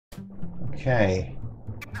Okay.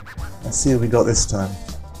 Let's see what we got this time.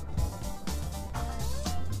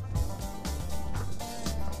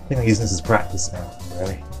 I think I'm using this as practice now,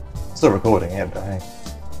 really. Still recording it, but hey.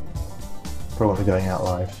 Probably won't be going out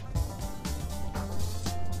live.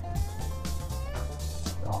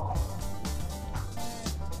 Oh.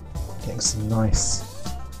 Getting some nice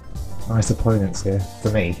opponents here, for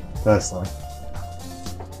me, personally.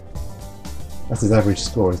 That's his average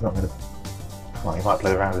score, he's not going to... Well, he might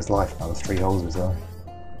play around his life now with 3 holes as well.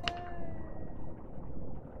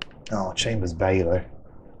 Oh, Chambers Bay though.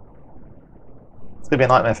 It's going to be a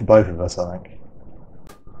nightmare for both of us, I think.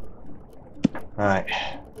 Right.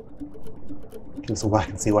 Give us a whack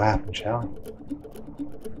and see what happens, shall we?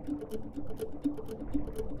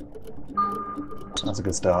 That's a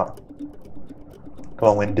good start. Come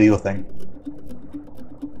on, Win, do your thing.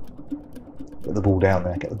 Get the ball down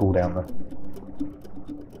there, get the ball down there.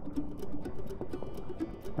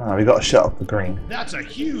 Oh, we've got to shut up the green. That's a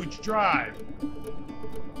huge drive!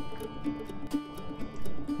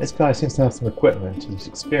 This guy seems to have some equipment, he's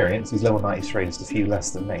experienced, he's level 93, just a few less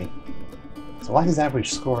than me. So why is his average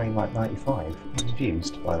scoring like 95? I'm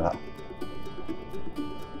confused by that.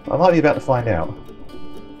 But I might be about to find out.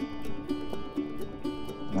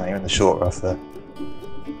 No, you're in the short rough there.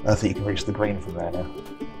 I don't think you can reach the green from there now.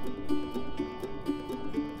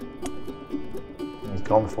 He's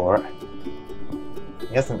gone for it.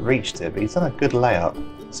 He hasn't reached it, but he's done a good layup,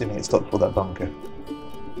 assuming it stopped for that bunker.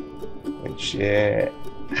 Which it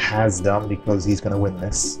has done because he's going to win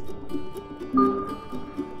this.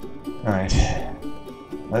 Alright.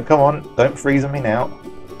 No, come on, don't freeze on me now.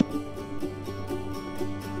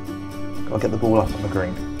 Gotta get the ball up on the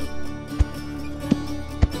green.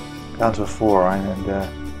 Down to a 4 iron and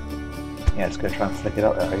yeah, just gonna try and flick it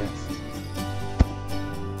up there, I guess.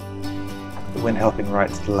 The wind helping right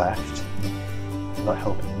to the left. Not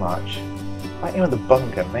helping much. If I aim at the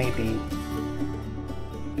bunker, maybe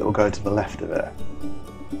it will go to the left of it.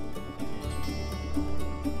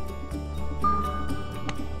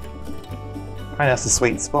 I mean, that's a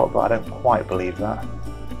sweet spot, but I don't quite believe that.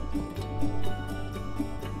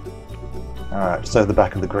 Alright, just over the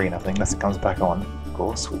back of the green, I think, unless it comes back on, of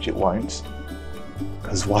course, which it won't.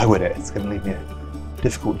 Because why would it? It's going to leave me a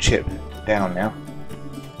difficult chip down now.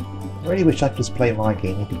 I really wish I could just play my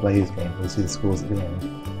game, he could play his game, we'll see the scores at the end.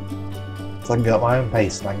 So I can go at my own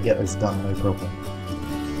pace and I can get this done, no problem.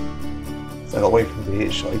 So I got away from the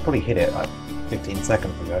hit shot, he probably hit it like 15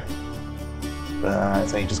 seconds ago. But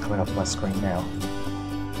it's only just coming up on my screen now.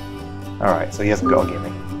 Alright, so he hasn't got a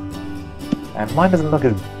gimme. And mine doesn't look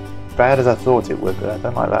as bad as I thought it would, but I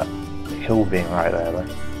don't like that hill being right there though.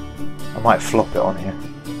 I might flop it on here.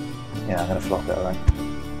 Yeah, I'm going to flop it I think.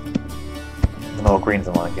 I don't know what greens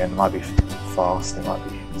I'm on again, it might be fast, it might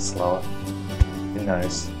be slower. Who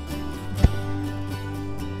knows?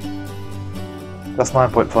 That's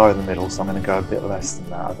 9.5 in the middle, so I'm going to go a bit less than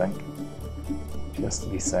that I think. Just to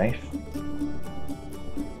be safe.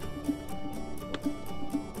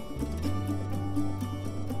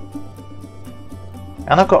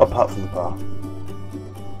 And I've got a putt for the par.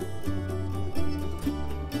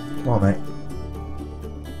 Come on, mate.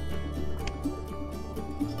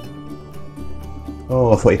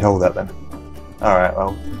 Oh, I thought he'd hold that then. Alright,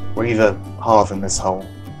 well, we're either halving this hole,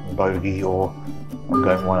 bogey, or I'm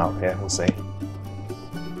going one up here, we'll see.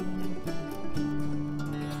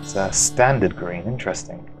 It's a standard green,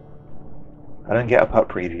 interesting. I don't get a putt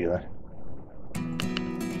preview though.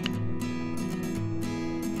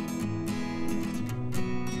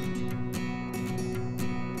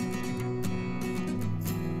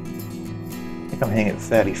 I'm hitting it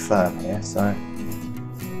fairly firm here, so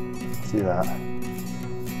let's do that.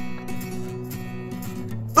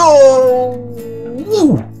 Oh!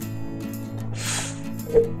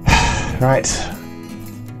 Right,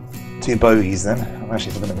 2 bogeys then. I'm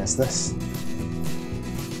actually going to miss this.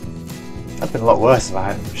 That'd been a lot worse if I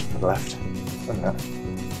hadn't pushed to the left, wouldn't it?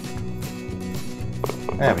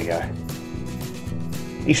 There we go.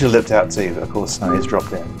 He should have lipped out too, but of course no, he's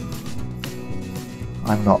dropped in.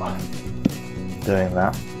 I'm not doing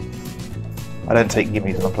that. I don't take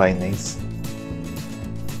gimmies when I'm playing these.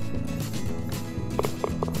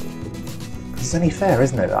 It's only fair,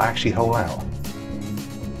 isn't it, that I actually hole out?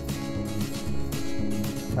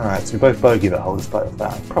 Alright, so we both bogey that hole despite the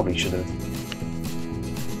fact I probably should have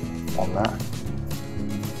won that.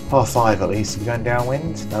 Par 5 at least. Are we going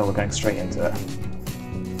downwind? No, we're going straight into it.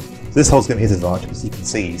 So this hole's going to be his advantage because you can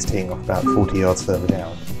see he's teeing off about 40 yards further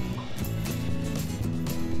down.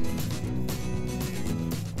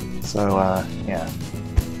 So, yeah,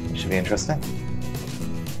 it should be interesting.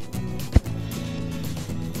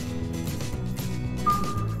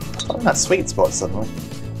 Finding that sweet spot suddenly.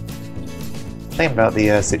 Shame about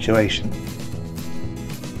the situation.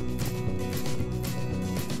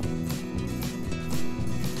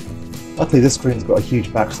 Luckily this screen's got a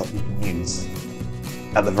huge backstop you can use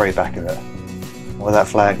at the very back of it. Where that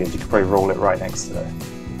flag is, you could probably roll it right next to it.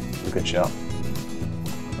 It's a good shot.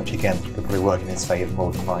 Which again, could probably work in his favour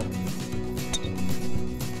more than mine.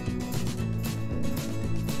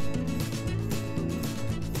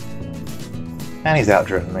 And he's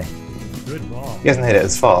outdriven me. Good ball. He hasn't hit it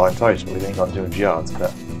as far in total, he's only gone 200 yards,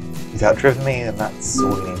 but he's outdriven me and that's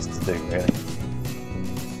all he needs to do, really.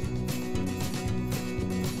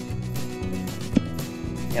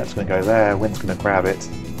 Yeah, it's going to go there, wind's going to grab it.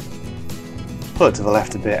 Pull it to the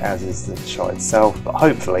left a bit, as is the shot itself, but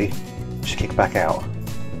hopefully it should kick back out.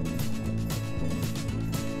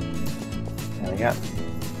 There we go.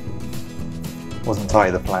 Wasn't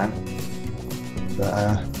entirely the plan, but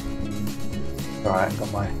alright,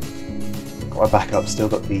 got my backup, still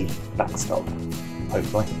got the backstop,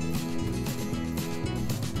 hopefully.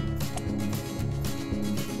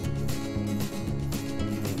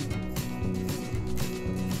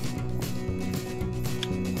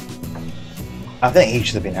 I think he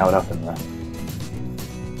should have been held up in there.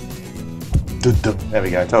 There we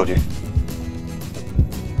go, I told you.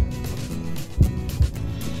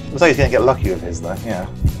 Looks like he's going to get lucky with his though, yeah.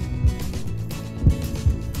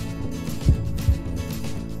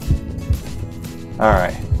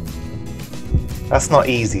 Alright. That's not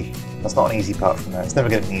easy. That's not an easy part from there. It's never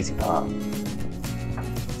going to be an easy part.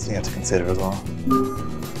 So you have to consider as well.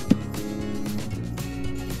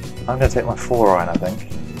 I'm going to take my 4-iron, I think.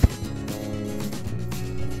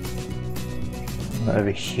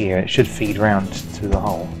 Over here, it should feed round to the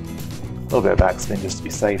hole. A little bit of backspin just to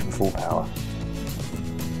be safe and full power.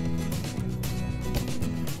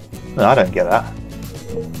 No, I don't get that.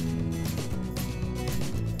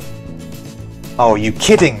 Oh, are you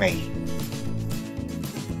kidding me?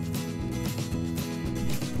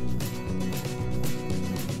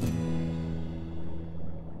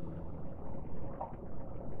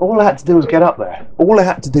 All I had to do was get up there. All I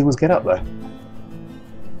had to do was get up there.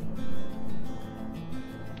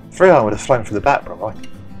 3-iron would have flown through the back, probably.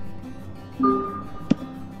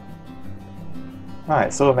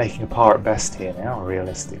 Right, so we're making a par at best here now,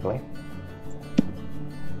 realistically.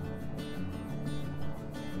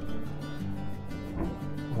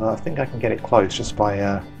 Well, I think I can get it close just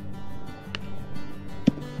by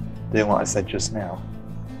doing what I said just now.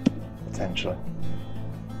 Potentially.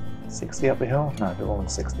 60 up the hill? No, a bit more than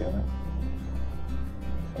 60, I think.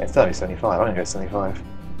 Yeah, it's only 75. I'm going to go 75.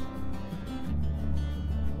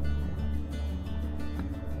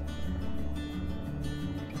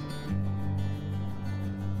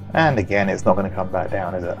 And again, it's not going to come back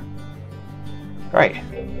down, is it? Great.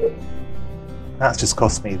 That's just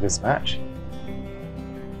cost me this match.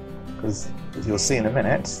 Because, as you'll see in a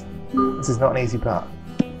minute, this is not an easy putt.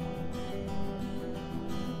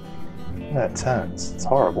 Look at it turns. It's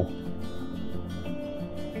horrible.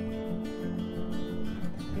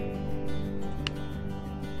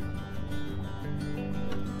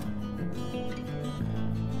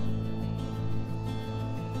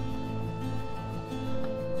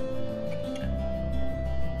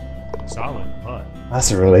 Solid putt.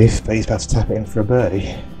 That's a relief, but he's about to tap it in for a birdie.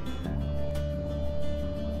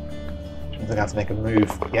 Means I'm going to have to make a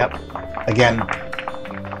move. Yep. Again,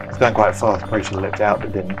 it's going quite fast. Probably should have lipped out,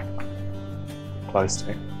 but didn't. Close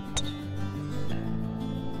to.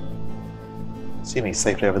 Assume he's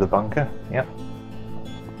safely over the bunker. Yep.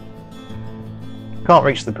 Can't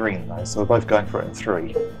reach the green though, so we're both going for it in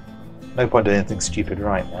 3. No point doing anything stupid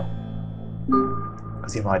right now,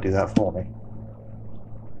 because he might do that for me.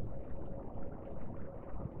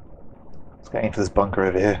 Let's get into this bunker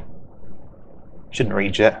over here. Shouldn't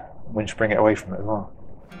reach it. Wind should bring it away from it as well.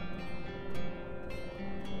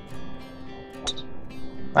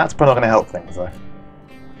 That's probably not going to help things though.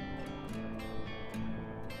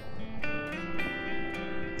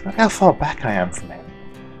 Look how far back I am from him.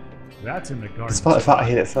 That's in the garden. Despite the fact I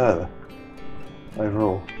hit it further.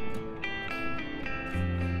 Overall.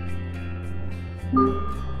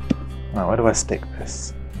 Now, where do I stick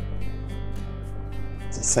this?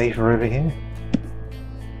 Is it safer over here?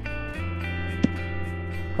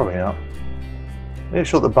 Probably not. Maybe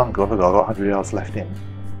short the bunker. I've got 100 yards left in.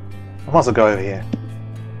 I might as well go over here.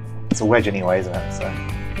 It's a wedge anyway, isn't it? So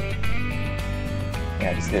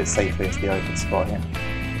yeah, just get it safely into the open spot here.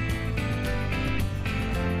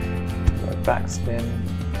 Backspin.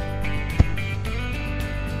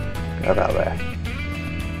 Go about there.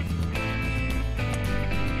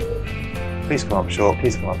 Please come up short,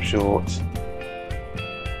 please come up short.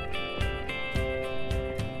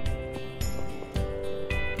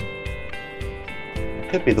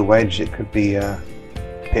 Could be the wedge, it could be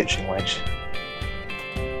pitching wedge.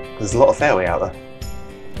 There's a lot of fairway out there.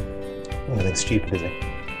 Nothing stupid, is he?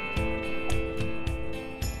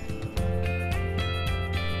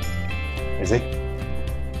 Is he?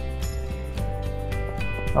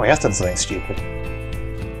 Oh, he has done something stupid.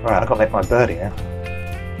 Right, I've got to make my birdie now.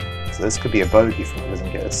 So this could be a bogey if he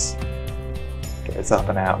doesn't get us up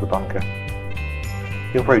and out of the bunker.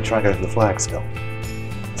 He'll probably try and go for the flag still.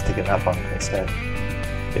 Stick it in that bunker instead.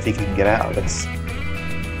 If he can get out of this. He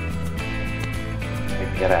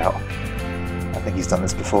can get out. I think he's done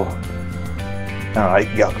this before. Alright, he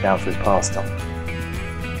can get up and down for his par still.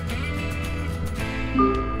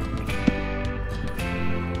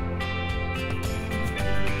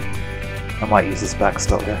 I might use this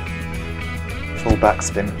backstop here. Full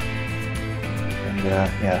backspin. And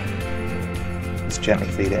yeah, just gently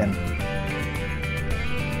feed it in.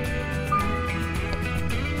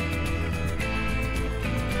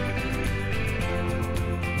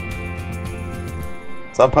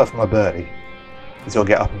 So I'm putt for my birdie. He's got to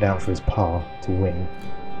get up and down for his par to win.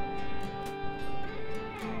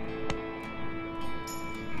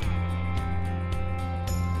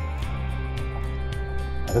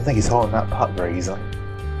 I don't think he's holding that putt very easily.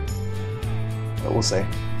 But we'll see.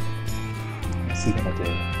 What's he gonna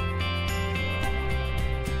do?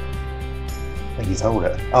 I think he's hold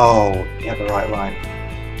it. Oh, he had the right line.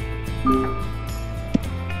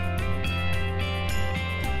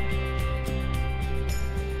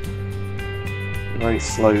 Very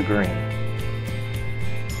slow green.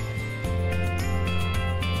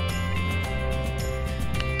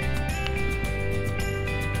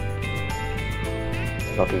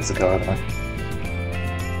 I've got to give this a go, haven't I?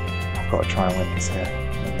 I've got to try and win this here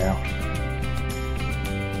and now.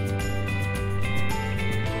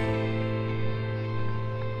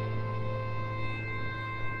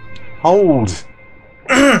 Hold!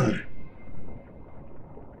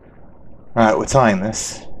 Alright, we're tying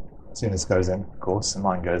this. As soon as it goes in, of course, and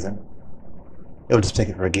mine goes in. He'll just take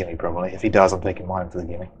it for a gimme, probably. If he does, I'm taking mine for the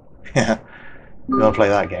gimme. Yeah, we want to play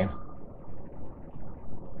that game.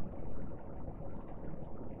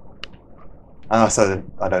 I said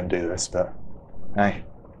I don't do this, but hey,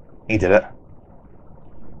 he did it.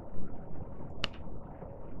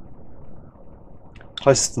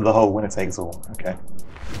 Closest to the hole, winner takes all. Okay.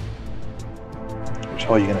 Which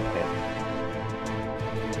hole are you going to put in?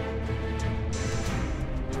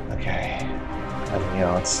 Okay, 11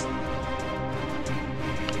 yards.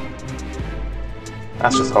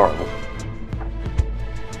 That's just horrible.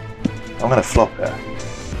 I'm going to flop it.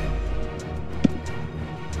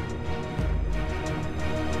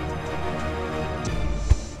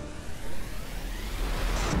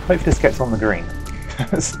 Hopefully this gets on the green.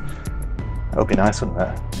 That would be nice, wouldn't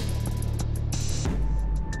it?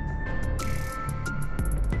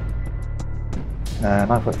 No,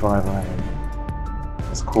 9.5 iron.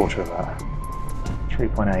 That's a quarter of that.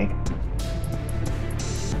 3.8.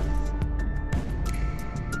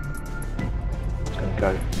 Just going to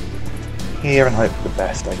go here and hope for the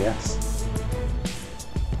best, I guess.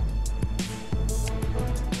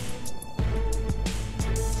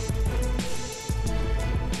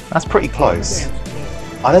 That's pretty close.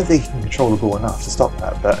 I don't think he can control the ball enough to stop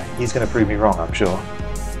that, but he's going to prove me wrong, I'm sure.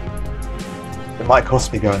 It might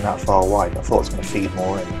cost me going that far wide. I thought it was going to feed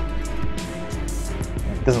more in.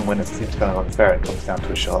 It doesn't win if it's going unfair, it comes down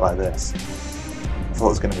to a shot like this. I thought it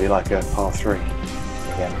was going to be like a par 3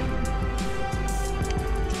 again.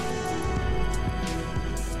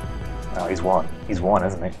 Oh, he's won. He's won,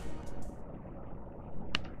 isn't he?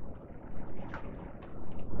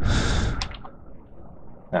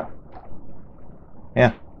 No.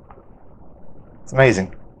 Yeah. It's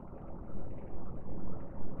amazing.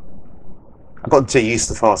 I've got to get used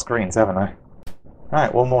to fast greens, haven't I?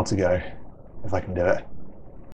 Alright, one more to go, if I can do it.